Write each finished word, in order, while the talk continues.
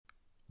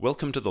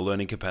Welcome to the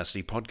Learning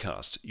Capacity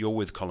Podcast. You're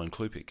with Colin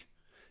Klupik.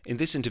 In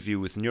this interview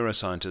with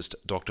neuroscientist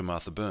Dr.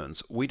 Martha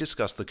Burns, we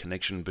discuss the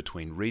connection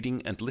between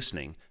reading and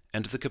listening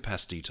and the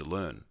capacity to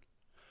learn.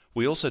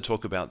 We also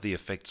talk about the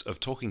effects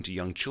of talking to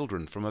young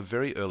children from a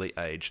very early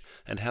age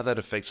and how that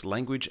affects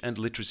language and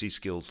literacy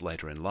skills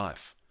later in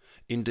life.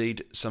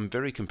 Indeed, some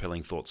very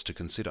compelling thoughts to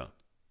consider.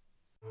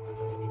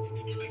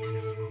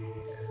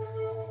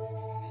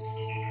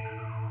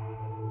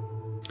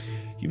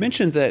 You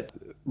mentioned that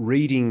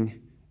reading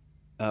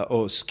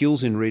or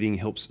skills in reading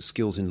helps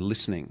skills in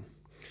listening.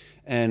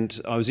 And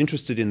I was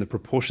interested in the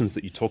proportions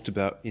that you talked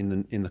about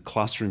in the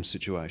classroom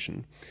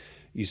situation.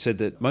 You said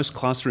that most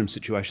classroom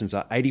situations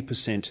are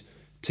 80%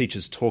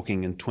 teachers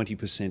talking and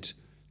 20%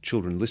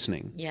 children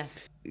listening. Yes.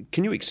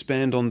 Can you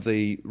expand on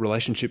the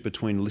relationship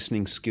between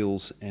listening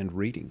skills and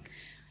reading?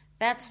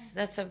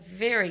 That's a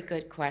very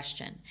good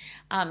question.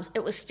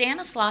 It was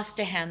Stanislaus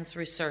Dehaene's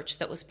research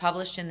that was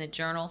published in the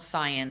journal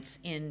Science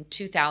in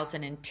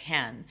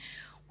 2010,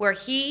 where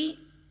he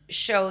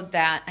showed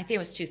that, I think it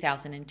was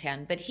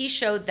 2010, but he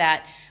showed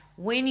that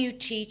when you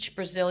teach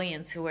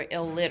Brazilians who are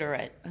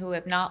illiterate, who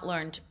have not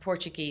learned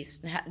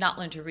Portuguese, not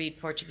learned to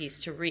read Portuguese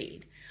to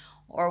read,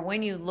 or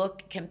when you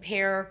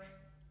compare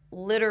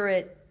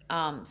literate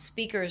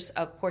speakers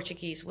of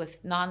Portuguese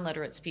with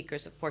non-literate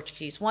speakers of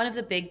Portuguese, one of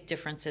the big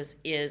differences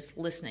is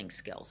listening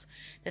skills,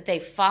 that they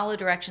follow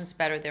directions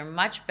better, they're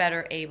much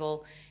better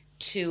able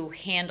to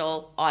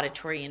handle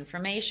auditory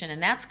information,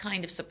 and that's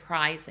kind of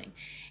surprising.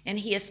 And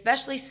he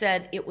especially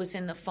said it was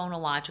in the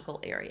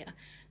phonological area,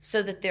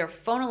 so that their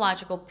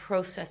phonological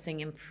processing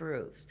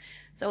improves.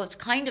 So it's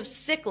kind of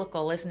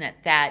cyclical, isn't it,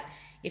 that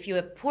if you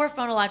have poor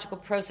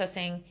phonological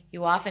processing,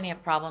 you often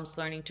have problems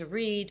learning to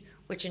read,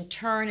 which in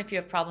turn, if you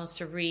have problems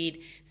to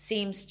read,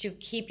 seems to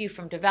keep you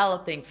from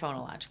developing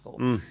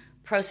phonological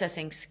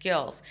processing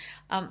skills.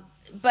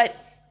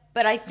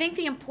 But I think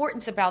the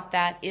importance about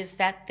that is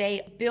that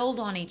they build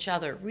on each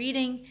other.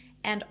 Reading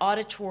and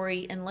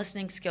auditory and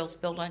listening skills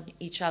build on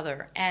each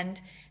other. And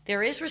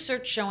there is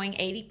research showing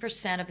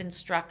 80% of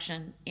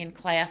instruction in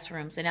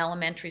classrooms, in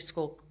elementary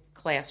school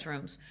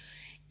classrooms,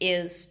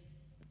 is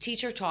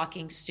teacher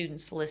talking,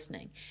 students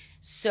listening.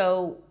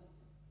 So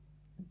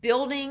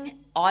building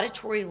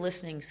auditory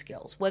listening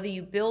skills, whether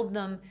you build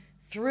them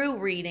through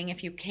reading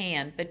if you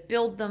can, but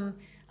build them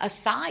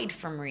aside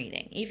from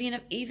reading,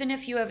 even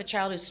if you have a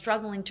child who's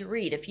struggling to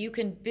read, if you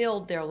can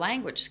build their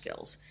language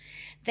skills,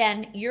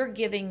 then you're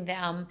giving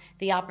them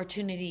the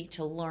opportunity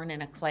to learn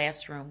in a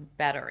classroom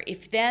better.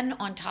 If then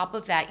on top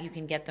of that you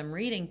can get them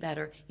reading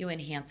better, you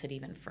enhance it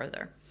even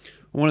further.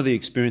 One of the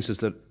experiences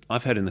that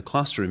I've had in the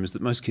classroom is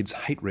that most kids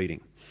hate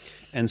reading.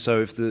 And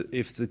so if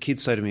the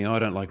kids say to me, "Oh, I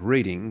don't like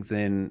reading,"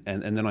 then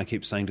and then I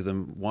keep saying to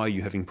them, "Why are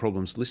you having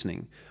problems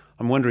listening?"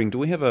 I'm wondering, do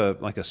we have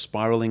a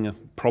spiraling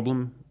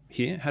problem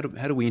here? How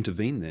do we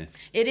intervene there?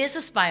 It is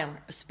a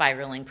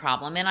spiraling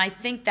problem, and I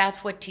think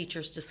that's what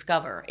teachers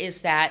discover,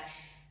 is that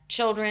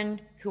children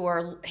who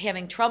are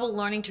having trouble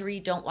learning to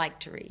read don't like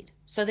to read,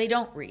 so they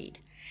don't read.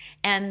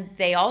 And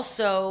they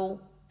also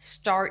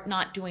start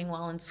not doing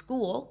well in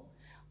school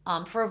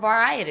for a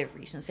variety of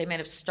reasons. They might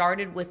have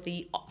started with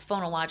the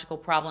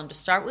phonological problem to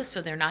start with,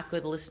 so they're not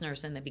good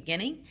listeners in the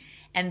beginning,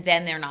 and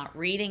then they're not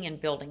reading and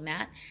building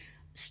that.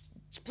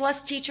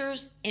 Plus,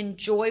 teachers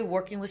enjoy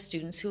working with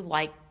students who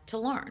like to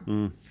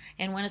learn.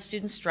 And when a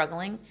student's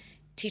struggling,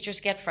 teachers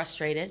get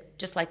frustrated,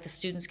 just like the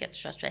students get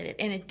frustrated.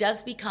 And it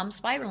does become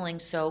spiraling,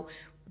 so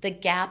the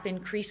gap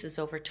increases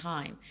over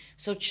time.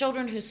 So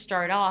children who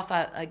start off,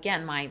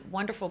 again, my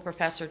wonderful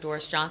professor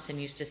Doris Johnson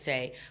used to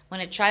say,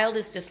 when a child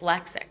is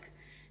dyslexic,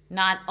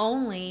 not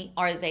only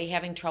are they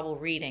having trouble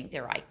reading,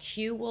 their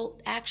IQ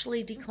will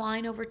actually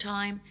decline over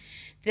time.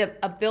 The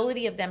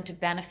ability of them to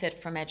benefit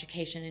from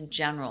education in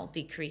general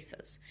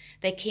decreases.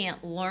 They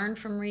can't learn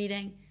from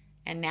reading,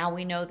 and now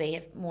we know they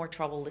have more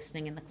trouble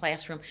listening in the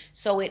classroom.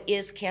 So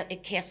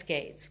it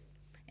cascades.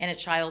 And a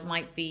child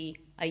might be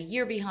a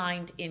year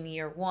behind in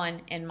year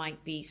one and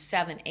might be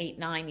 7, 8,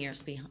 9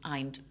 years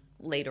behind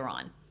later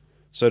on.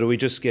 So do we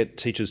just get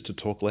teachers to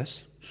talk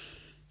less?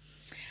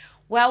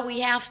 Well,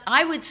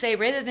 I would say,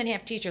 rather than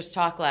have teachers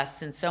talk less,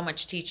 since so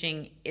much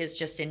teaching is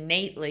just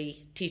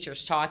innately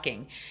teachers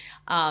talking,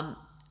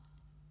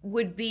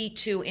 would be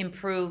to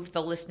improve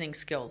the listening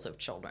skills of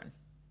children,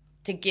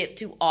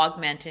 to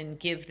augment and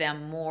give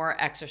them more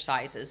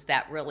exercises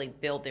that really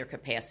build their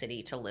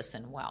capacity to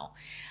listen well.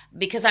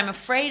 Because I'm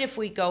afraid if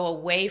we go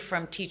away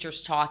from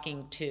teachers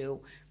talking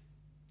to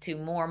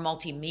more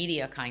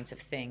multimedia kinds of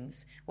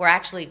things, we're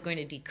actually going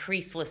to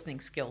decrease listening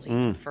skills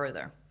even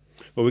further.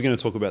 Well, we're going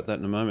to talk about that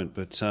in a moment,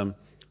 but I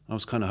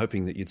was kind of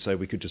hoping that you'd say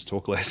we could just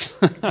talk less.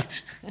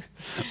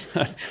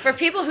 For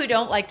people who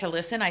don't like to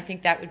listen, I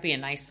think that would be a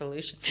nice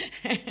solution.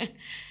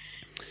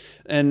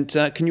 And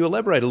can you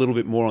elaborate a little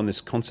bit more on this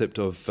concept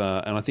of,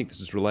 and I think this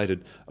is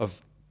related,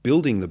 of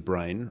building the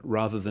brain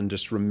rather than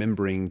just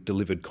remembering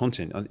delivered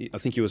content? I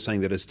think you were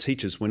saying that as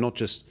teachers, we're not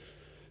just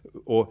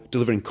or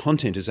delivering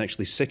content is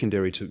actually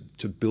secondary to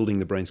building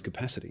the brain's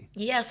capacity.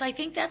 Yes, I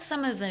think that's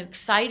some of the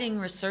exciting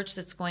research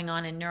that's going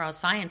on in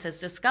neuroscience, is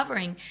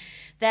discovering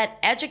that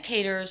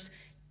educators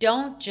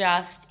don't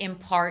just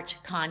impart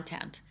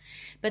content,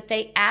 but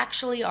they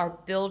actually are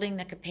building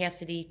the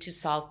capacity to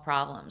solve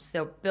problems.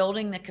 They're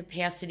building the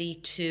capacity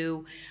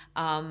to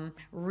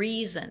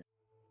reason.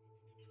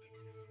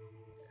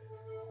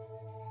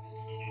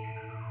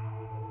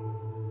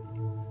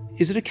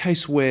 Is it a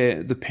case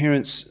where the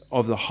parents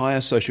of the higher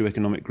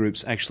socioeconomic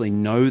groups actually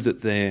know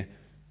that they're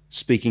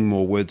speaking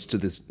more words to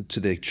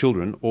their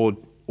children, or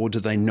do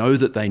they know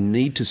that they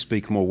need to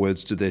speak more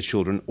words to their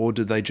children, or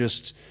do they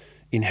just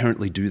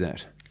inherently do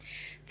that?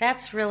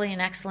 That's really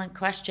an excellent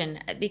question,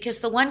 because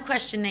the one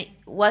question that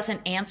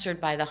wasn't answered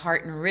by the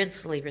Hart and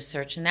Ridsley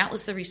research, and that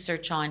was the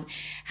research on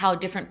how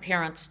different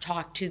parents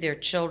talk to their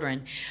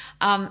children,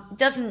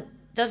 doesn't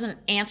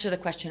answer the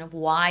question of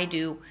why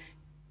do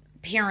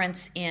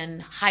parents in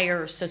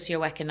higher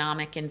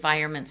socioeconomic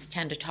environments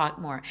tend to talk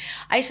more.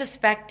 I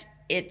suspect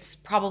it's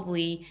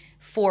probably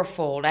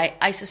fourfold.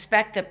 I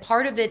suspect that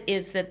part of it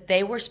is that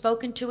they were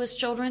spoken to as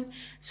children,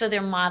 so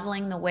they're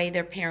modeling the way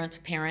their parents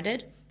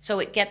parented. So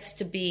it gets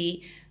to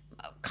be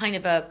kind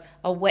of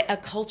a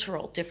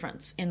cultural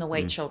difference in the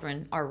way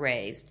children are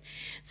raised.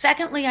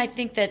 Secondly, I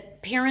think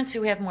that parents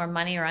who have more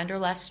money are under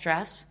less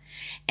stress,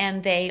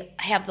 and they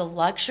have the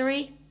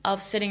luxury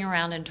of sitting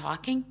around and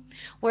talking,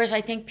 whereas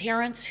I think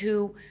parents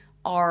who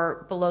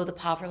are below the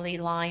poverty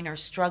line or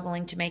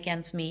struggling to make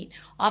ends meet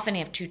often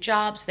have two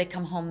jobs. They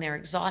come home, they're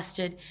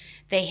exhausted,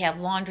 they have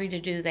laundry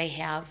to do, they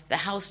have the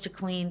house to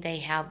clean, they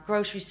have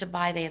groceries to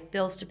buy, they have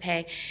bills to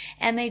pay,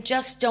 and they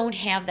just don't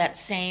have that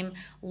same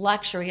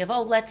luxury of,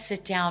 oh, let's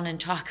sit down and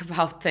talk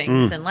about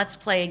things and let's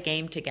play a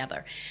game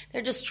together.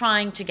 They're just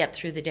trying to get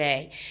through the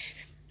day.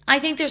 I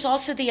think there's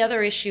also the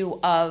other issue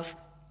of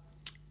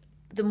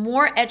the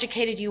more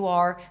educated you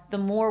are, the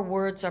more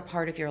words are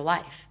part of your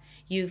life.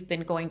 You've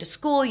been going to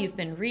school, you've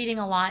been reading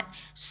a lot,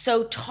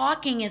 so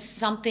talking is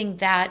something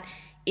that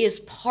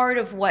is part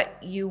of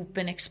what you've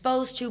been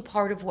exposed to,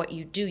 part of what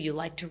you do. You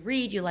like to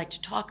read, you like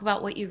to talk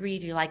about what you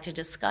read, you like to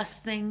discuss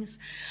things.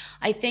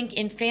 I think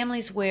in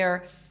families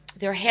where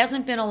there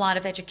hasn't been a lot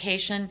of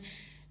education,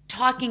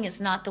 talking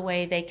is not the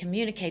way they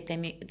communicate.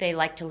 They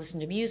like to listen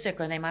to music,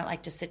 or they might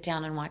like to sit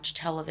down and watch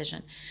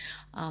television.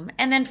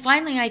 And then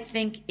finally, I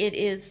think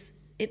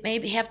it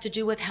may have to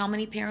do with how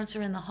many parents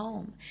are in the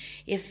home.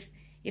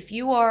 If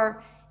you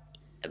are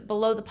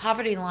below the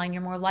poverty line,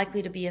 you're more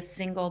likely to be a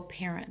single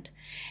parent.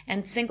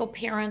 And single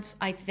parents,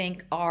 I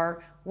think,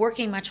 are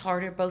working much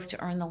harder both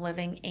to earn the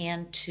living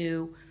and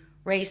to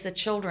raise the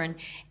children.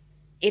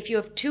 If you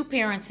have two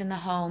parents in the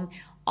home,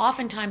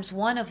 oftentimes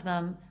one of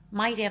them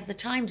might have the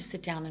time to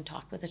sit down and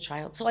talk with a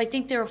child. So I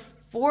think there are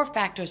 4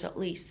 factors at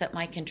least that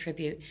might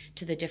contribute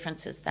to the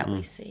differences that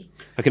we see.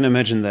 I can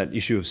imagine that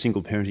issue of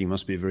single parenting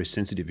must be a very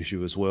sensitive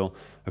issue as well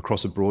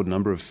across a broad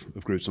number of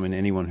groups. I mean,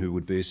 anyone who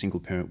would be a single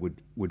parent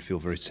would feel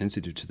very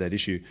sensitive to that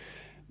issue.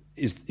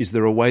 Is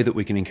there a way that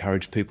we can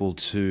encourage people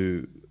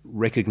to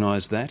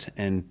recognise that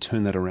and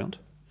turn that around?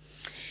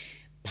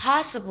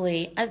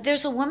 Possibly.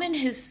 There's a woman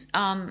who's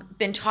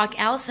been talking,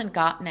 Alison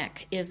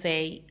Gopnik is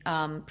a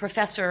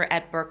professor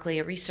at Berkeley,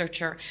 a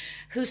researcher,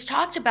 who's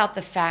talked about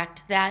the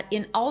fact that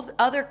in all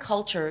other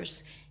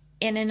cultures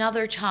and in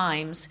other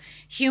times,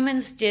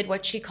 humans did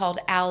what she called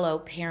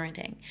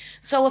allo-parenting.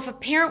 So if a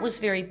parent was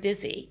very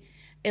busy,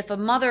 if a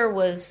mother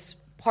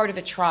was part of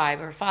a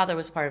tribe or a father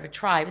was part of a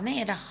tribe and they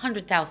had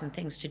 100,000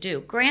 things to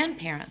do,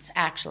 grandparents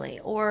actually,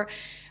 or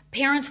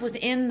parents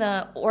within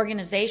the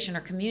organization or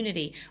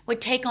community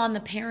would take on the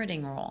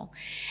parenting role.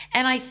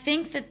 And I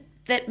think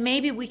that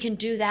maybe we can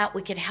do that.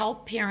 We could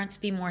help parents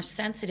be more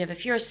sensitive.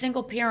 If you're a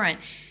single parent,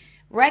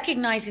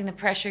 recognizing the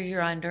pressure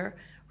you're under,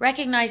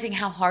 recognizing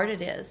how hard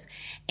it is,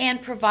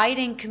 and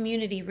providing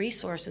community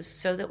resources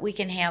so that we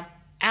can have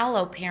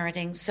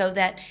allo-parenting, so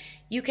that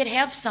you could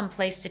have some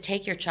place to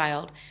take your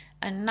child,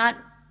 and not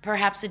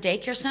perhaps a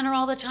daycare center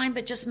all the time,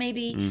 but just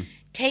maybe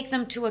take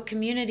them to a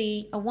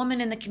community, a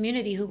woman in the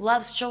community who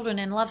loves children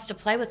and loves to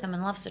play with them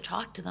and loves to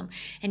talk to them,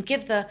 and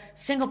give the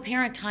single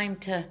parent time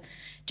to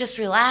just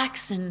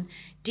relax and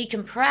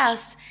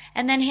decompress,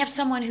 and then have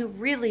someone who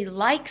really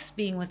likes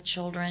being with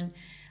children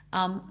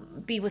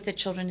be with the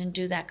children and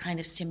do that kind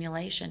of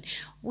stimulation.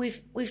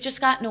 We've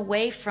just gotten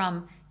away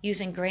from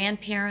using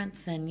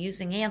grandparents and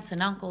using aunts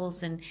and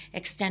uncles and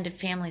extended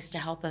families to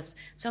help us.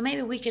 So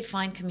maybe we could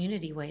find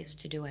community ways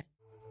to do it.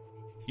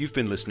 You've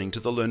been listening to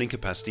the Learning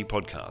Capacity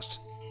Podcast,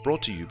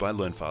 brought to you by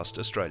LearnFast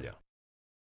Australia.